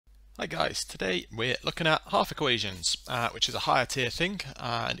Hi guys, today we're looking at half equations, which is a higher tier thing,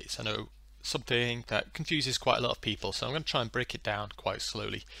 and it's something that confuses quite a lot of people, so I'm going to try and break it down quite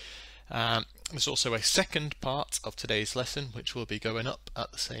slowly. There's also a second part of today's lesson which will be going up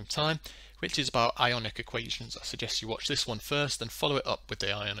at the same time, which is about ionic equations. I suggest you watch this one first and follow it up with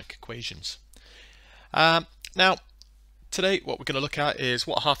the ionic equations. Now, today what we're going to look at is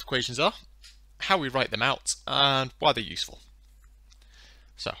what half equations are, how we write them out, and why they're useful.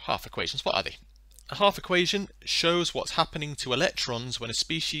 So, half equations, what are they? A half equation shows what's happening to electrons when a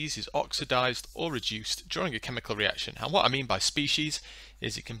species is oxidized or reduced during a chemical reaction. And what I mean by species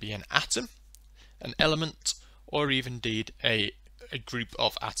is it can be an atom, an element, or even indeed a group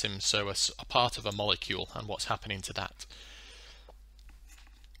of atoms, so a part of a molecule and what's happening to that.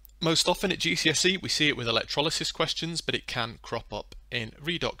 Most often at GCSE we see it with electrolysis questions, but it can crop up in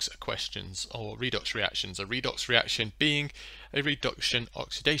redox questions or redox reactions. A redox reaction being a reduction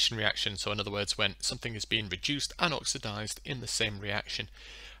oxidation reaction, so in other words when something is being reduced and oxidized in the same reaction.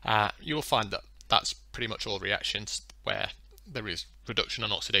 You'll find that that's pretty much all reactions where there is reduction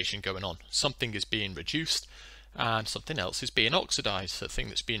and oxidation going on. Something is being reduced and something else is being oxidized. So the thing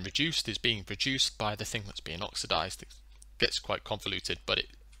that's being reduced is being reduced by the thing that's being oxidized. It gets quite convoluted, but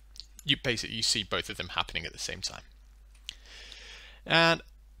you see both of them happening at the same time. And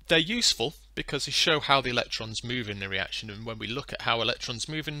they're useful because they show how the electrons move in the reaction, and when we look at how electrons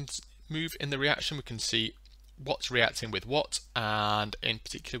move in the reaction, we can see what's reacting with what, and in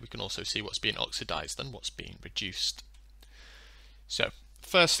particular we can also see what's being oxidized and what's being reduced. So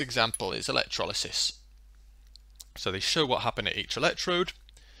first example is electrolysis. So they show what happened at each electrode,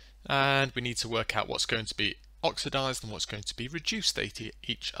 and we need to work out what's going to be oxidized and what's going to be reduced at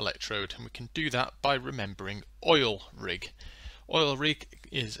each electrode, and we can do that by remembering oil rig. Oil rig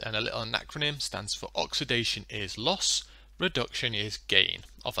is a little acronym, stands for oxidation is loss, reduction is gain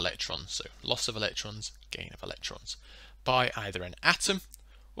of electrons. So loss of electrons, gain of electrons by either an atom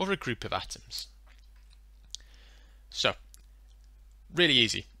or a group of atoms. So really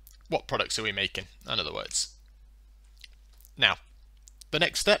easy. What products are we making, in other words? Now, the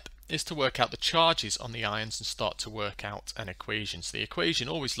next step is to work out the charges on the ions and start to work out an equation. So the equation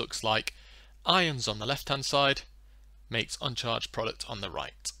always looks like ions on the left hand side makes uncharged product on the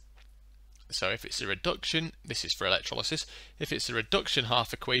right. So if it's a reduction, this is for electrolysis, if it's a reduction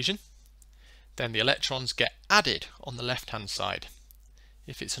half equation, then the electrons get added on the left hand side.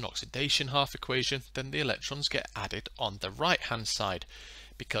 If it's an oxidation half equation, then the electrons get added on the right hand side,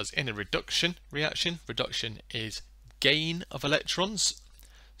 because in a reduction reaction, reduction is gain of electrons,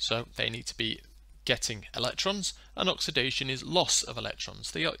 so they need to be getting electrons, and oxidation is loss of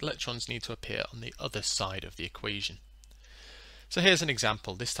electrons. The electrons need to appear on the other side of the equation. So here's an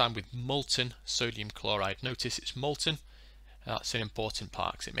example, this time with molten sodium chloride. Notice it's molten. That's an important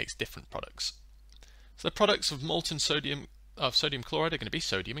part because it makes different products. So the products of molten sodium chloride are going to be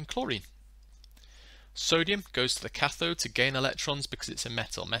sodium and chlorine. Sodium goes to the cathode to gain electrons because it's a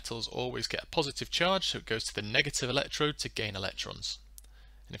metal. Metals always get a positive charge, so it goes to the negative electrode to gain electrons.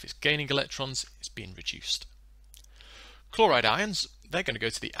 And if it's gaining electrons, it's being reduced. Chloride ions, they're going to go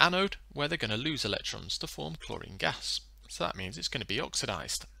to the anode where they're going to lose electrons to form chlorine gas. So that means it's going to be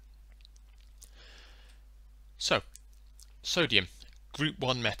oxidized. So, sodium, group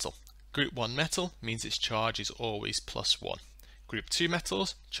 1 metal. Group 1 metal means its charge is always +1. Group 2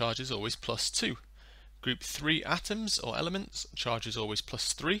 metals, charge is always +2. Group 3 atoms or elements, charge is always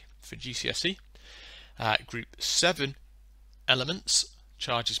 +3 for GCSE. Group 7 elements,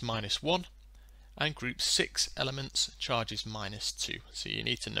 charge is -1. And group 6 elements, charge is -2. So you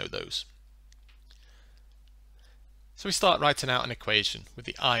need to know those. So we start writing out an equation with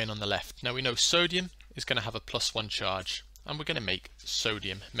the ion on the left. Now we know sodium is going to have a +1 charge, and we're going to make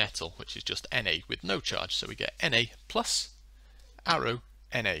sodium metal, which is just Na with no charge. So we get Na plus arrow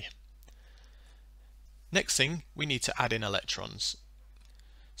Na. Next thing, we need to add in electrons.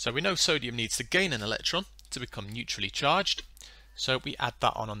 So we know sodium needs to gain an electron to become neutrally charged. So we add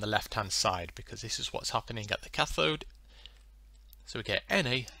that on the left hand side because this is what's happening at the cathode. So we get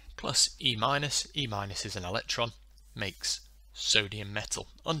Na plus E minus. E minus is an electron, makes sodium metal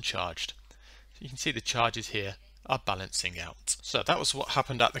uncharged. So you can see the charges here are balancing out. So that was what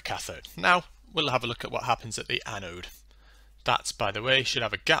happened at the cathode. Now we'll have a look at what happens at the anode. That, by the way, should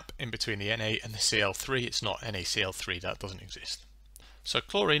have a gap in between the Na and the Cl3. It's not NaCl3, that doesn't exist. So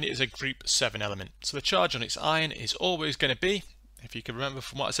chlorine is a group 7 element. So the charge on its ion is always going to be, if you can remember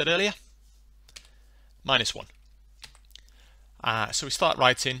from what I said earlier, -1. So we start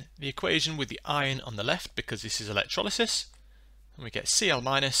writing the equation with the ion on the left because this is electrolysis, and we get Cl-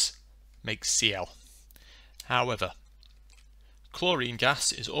 makes Cl. However, chlorine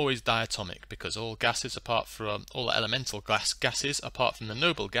gas is always diatomic because all gases apart from all elemental gases apart from the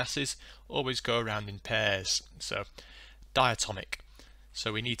noble gases always go around in pairs. So diatomic.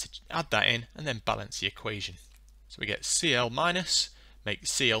 So we need to add that in and then balance the equation. So we get Cl minus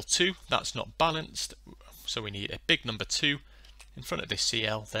makes Cl2. That's not balanced, so we need a big number 2 in front of this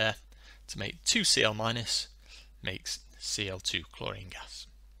Cl there to make 2Cl minus makes Cl2 chlorine gas.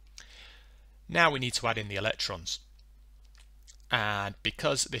 Now we need to add in the electrons. And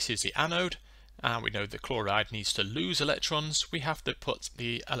because this is the anode and we know the chloride needs to lose electrons, we have to put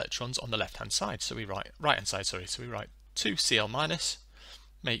the electrons on the left hand side. So we write 2Cl minus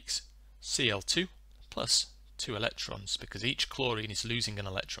makes Cl2 plus 2 electrons because each chlorine is losing an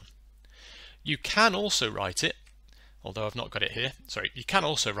electron. You can also write it, although I've not got it here, you can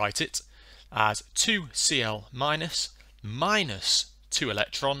also write it as 2Cl minus 2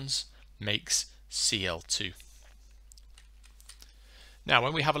 electrons makes Cl2. Now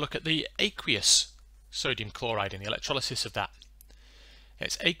when we have a look at the aqueous sodium chloride and the electrolysis of that,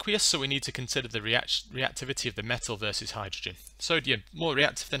 it's aqueous, so we need to consider the reactivity of the metal versus hydrogen. Sodium more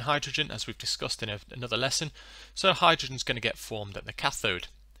reactive than hydrogen, as we've discussed in another lesson, so hydrogen is going to get formed at the cathode.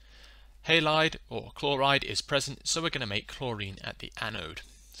 Halide or chloride is present, so we're going to make chlorine at the anode.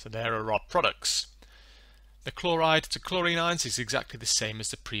 So there are our products. The chloride to chlorine ions is exactly the same as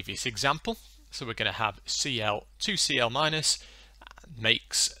the previous example, so we're going to have 2Cl minus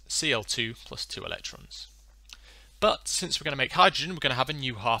makes Cl2 plus 2 electrons. But since we're going to make hydrogen, we're going to have a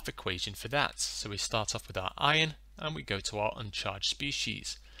new half equation for that. So we start off with our ion and we go to our uncharged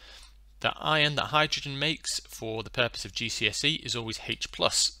species. The ion that hydrogen makes for the purpose of GCSE is always H+.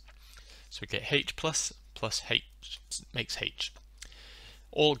 So we get H plus H makes H.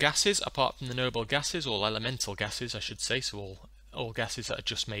 All gases, apart from the noble gases, all elemental gases I should say, so all gases that are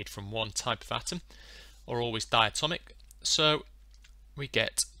just made from one type of atom, are always diatomic. So we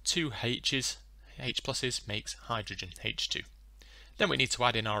get 2 H's, H pluses makes hydrogen, H2. Then we need to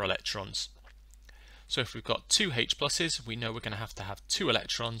add in our electrons. So if we've got 2 H pluses, we know we're going to have 2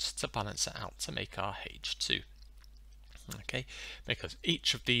 electrons to balance it out to make our H2. Okay, because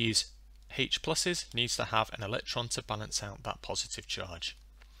each of these H pluses needs to have an electron to balance out that positive charge.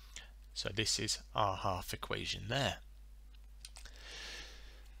 So this is our half equation there.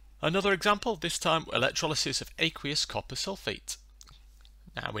 Another example, this time electrolysis of aqueous copper sulfate.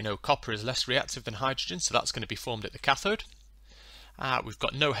 Now we know copper is less reactive than hydrogen, so that's going to be formed at the cathode. We've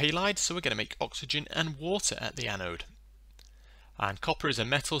got no halide, so we're going to make oxygen and water at the anode. And copper is a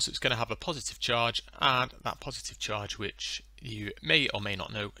metal, so it's going to have a positive charge, and that positive charge, which you may or may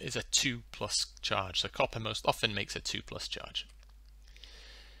not know, is a 2+ charge. So copper most often makes a 2+ charge.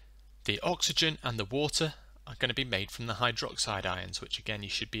 The oxygen and the water are going to be made from the hydroxide ions, which again you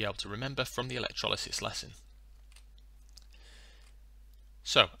should be able to remember from the electrolysis lesson.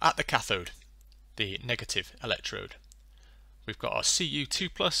 So at the cathode, the negative electrode, we've got our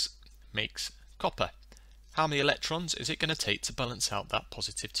Cu2+ makes copper. How many electrons is it going to take to balance out that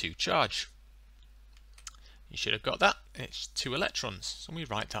positive 2 charge? You should have got that. It's 2 electrons. So we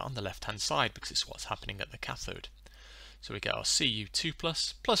write that on the left hand side because it's what's happening at the cathode. So we get our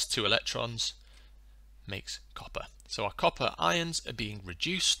Cu2+ plus 2 electrons makes copper. So our copper ions are being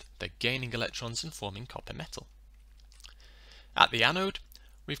reduced, they're gaining electrons and forming copper metal. At the anode,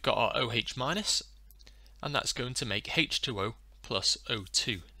 we've got our OH-, and that's going to make H2O plus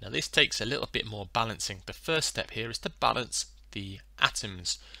O2. Now this takes a little bit more balancing. The first step here is to balance the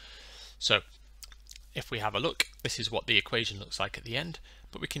atoms. So if we have a look, this is what the equation looks like at the end,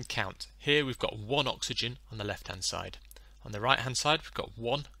 but we can count. Here we've got 1 oxygen on the left hand side. On the right hand side we've got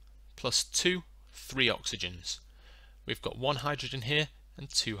 1 plus 2, 3 oxygens. We've got 1 hydrogen here and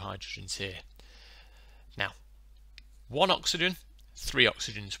 2 hydrogens here. Now 1 oxygen, 3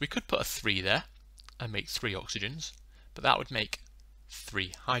 oxygens. We could put a 3 there and make 3 oxygens, but that would make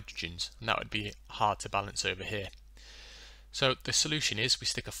 3 hydrogens, and that would be hard to balance over here. So the solution is we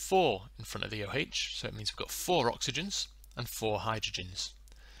stick a 4 in front of the OH, so it means we've got 4 oxygens and 4 hydrogens.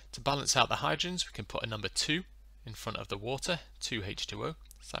 To balance out the hydrogens, we can put a number 2 in front of the water, 2H2O,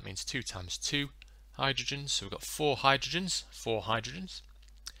 so that means 2 times 2 hydrogens, so we've got 4 hydrogens, 4 hydrogens.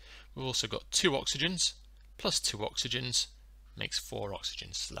 We've also got 2 oxygens plus 2 oxygens makes 4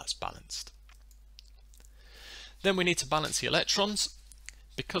 oxygens, so that's balanced. Then we need to balance the electrons.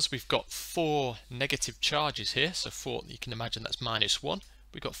 Because we've got 4 negative charges here, so 4, you can imagine that's -1.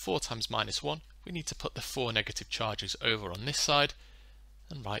 We've got 4 times -1. We need to put the 4 negative charges over on this side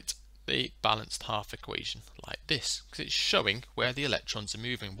and write the balanced half equation like this, because it's showing where the electrons are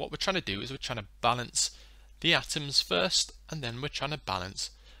moving. What we're trying to do is we're trying to balance the atoms first, and then we're trying to balance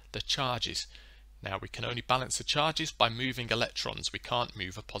the charges. Now we can only balance the charges by moving electrons. We can't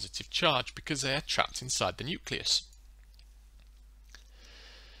move a positive charge because they are trapped inside the nucleus.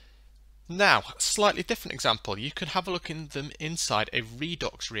 Now, slightly different example. You could have a look in them inside a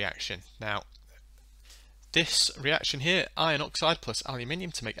redox reaction. Now, this reaction here, iron oxide plus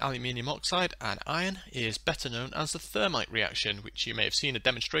aluminium to make aluminium oxide and iron, is better known as the thermite reaction, which you may have seen a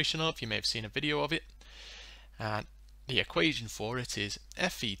demonstration of, you may have seen a video of it. And the equation for it is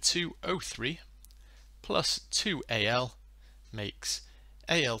Fe2O3 plus 2Al makes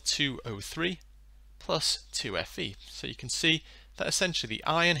Al2O3 plus 2Fe. So you can see that essentially the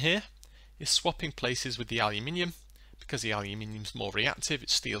iron here is swapping places with the aluminium. Because the aluminium is more reactive, it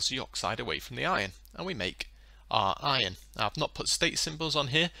steals the oxide away from the iron, and we make our iron. Now, I've not put state symbols on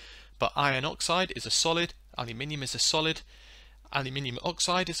here, but iron oxide is a solid, aluminium is a solid, aluminium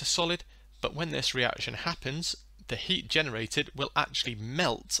oxide is a solid, but when this reaction happens, the heat generated will actually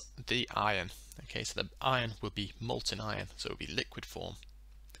melt the iron. Okay, so the iron will be molten iron, so it will be liquid form.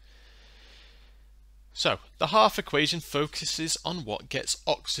 So, the half equation focuses on what gets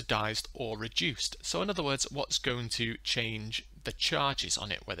oxidized or reduced. So in other words, what's going to change the charges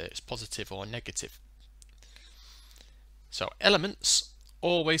on it, whether it's positive or negative. So elements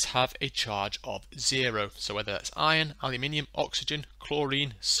always have a charge of 0. So whether it's iron, aluminium, oxygen,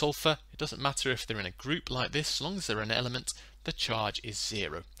 chlorine, sulfur, it doesn't matter if they're in a group like this, as long as they're an element, the charge is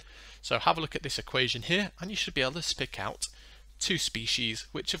 0. So have a look at this equation here, and you should be able to pick out two species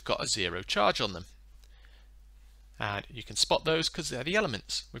which have got a 0 charge on them. And you can spot those because they're the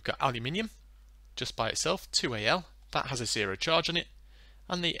elements. We've got aluminium just by itself, 2Al, that has a 0 charge on it,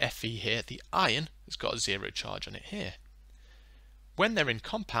 and the Fe here, the iron, has got a 0 charge on it here. When they're in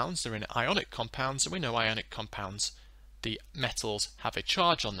compounds, they're in ionic compounds, and we know ionic compounds, the metals have a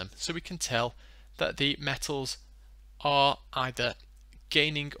charge on them. So we can tell that the metals are either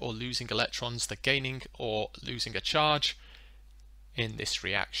gaining or losing electrons, they're gaining or losing a charge in this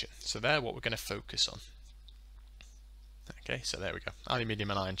reaction. So they're what we're going to focus on. Okay, so there we go.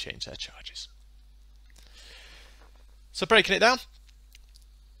 Aluminium and iron change their charges. So breaking it down,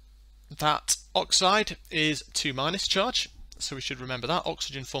 that oxide is 2- charge. So we should remember that.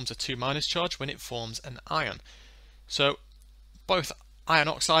 Oxygen forms a 2- charge when it forms an ion. So both iron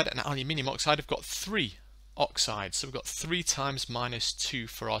oxide and aluminium oxide have got 3 oxides. So we've got 3 times -2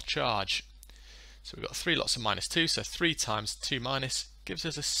 for our charge. So we've got 3 lots of -2, so 3 times 2- gives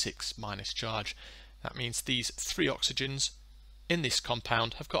us a 6- charge. That means these 3 oxygens in this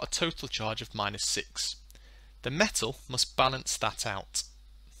compound have got a total charge of -6. The metal must balance that out.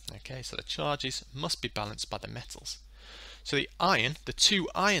 Okay, so the charges must be balanced by the metals. So the iron, the 2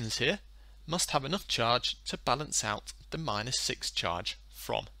 ions here, must have enough charge to balance out the -6 charge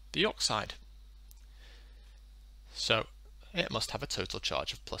from the oxide. So it must have a total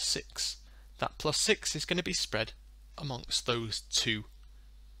charge of +6. That +6 is going to be spread amongst those 2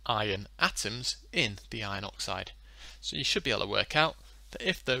 iron atoms in the iron oxide. So you should be able to work out that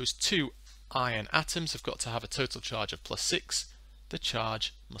if those 2 iron atoms have got to have a total charge of +6, the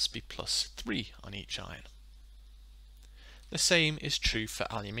charge must be +3 on each ion. The same is true for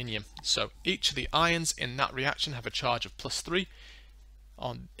aluminium. So each of the ions in that reaction have a charge of +3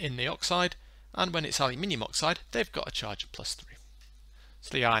 in the oxide, and when it's aluminium oxide, they've got a charge of +3.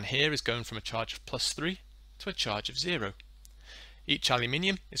 So the iron here is going from a charge of +3 to a charge of 0. Each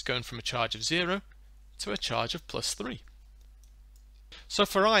aluminium is going from a charge of 0 to a charge of +3. So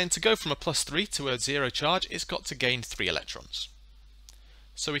for iron to go from a +3 to a 0 charge, it's got to gain 3 electrons.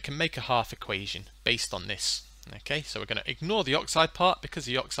 So we can make a half equation based on this. Okay, so we're going to ignore the oxide part because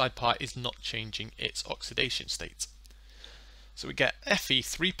the oxide part is not changing its oxidation state. So we get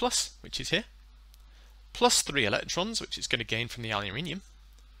Fe3+, which is here, plus 3 electrons, which it's going to gain from the aluminium,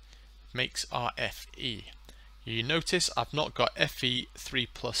 makes our Fe. You notice I've not got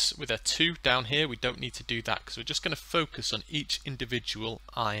Fe3+ with a 2 down here. We don't need to do that because we're just going to focus on each individual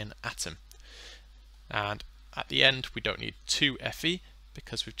iron atom. And at the end we don't need 2 Fe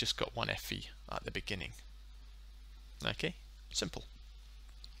because we've just got 1 Fe at the beginning. Okay, simple.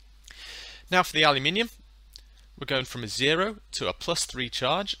 Now for the aluminium, we're going from a 0 to a +3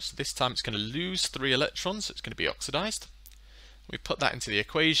 charge. So this time it's going to lose 3 electrons, so it's going to be oxidized. We put that into the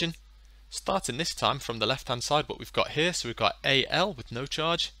equation. Starting this time from the left hand side, what we've got here, so we've got Al with no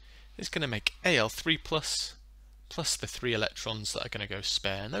charge, is going to make Al3+ plus the 3 electrons that are going to go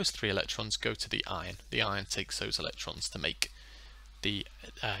spare, and those 3 electrons go to the iron. The iron takes those electrons to make the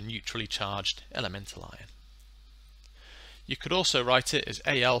neutrally charged elemental iron. You could also write it as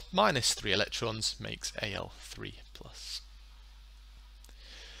Al minus 3 electrons makes Al3+.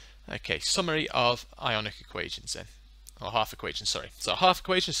 Okay, summary of ionic equations then. or half equation, sorry. So a half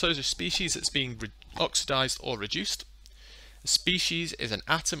equation shows a species that's being oxidized or reduced. A species is an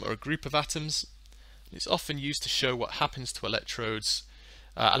atom or a group of atoms. It's often used to show what happens to electrons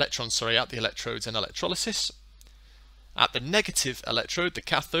at the electrodes in electrolysis. At the negative electrode, the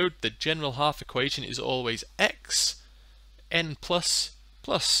cathode, the general half equation is always X, N plus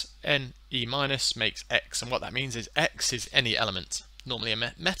Ne minus makes X, and what that means is X is any element, normally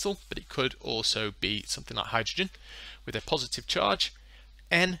a metal, but it could also be something like hydrogen with a positive charge.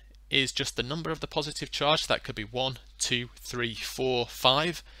 N is just the number of the positive charge, so that could be 1, 2, 3, 4,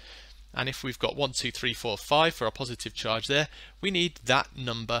 5. And if we've got 1, 2, 3, 4, 5 for a positive charge there, we need that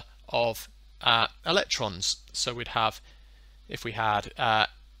number of electrons. So we'd have, if we had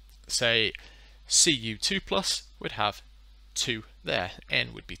say Cu2 plus, we'd have 2 there.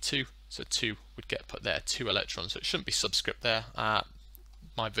 N would be 2, so 2 would get put there, 2 electrons. So it shouldn't be subscript there.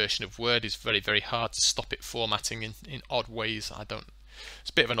 My version of Word is very hard to stop it formatting in odd ways. It's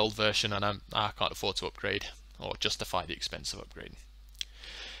a bit of an old version, and I can't afford to upgrade or justify the expense of upgrading.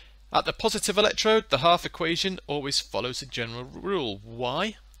 At the positive electrode, the half equation always follows a general rule.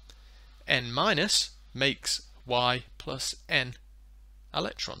 Y, N minus, makes Y plus N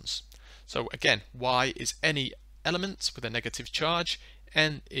electrons. So again, Y is any element with a negative charge.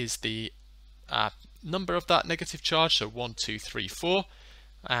 N is the number of that negative charge, so 1, 2, 3, 4.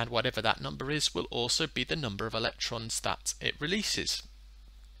 And whatever that number is will also be the number of electrons that it releases.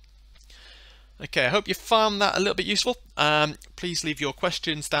 Okay, I hope you found that a little bit useful. Please leave your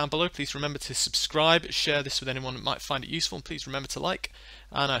questions down below. Please remember to subscribe, share this with anyone that might find it useful, and please remember to like.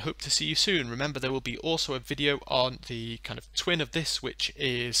 And I hope to see you soon. Remember, there will be also a video on the kind of twin of this, which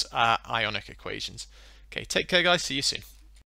is ionic equations. Okay, take care guys, see you soon.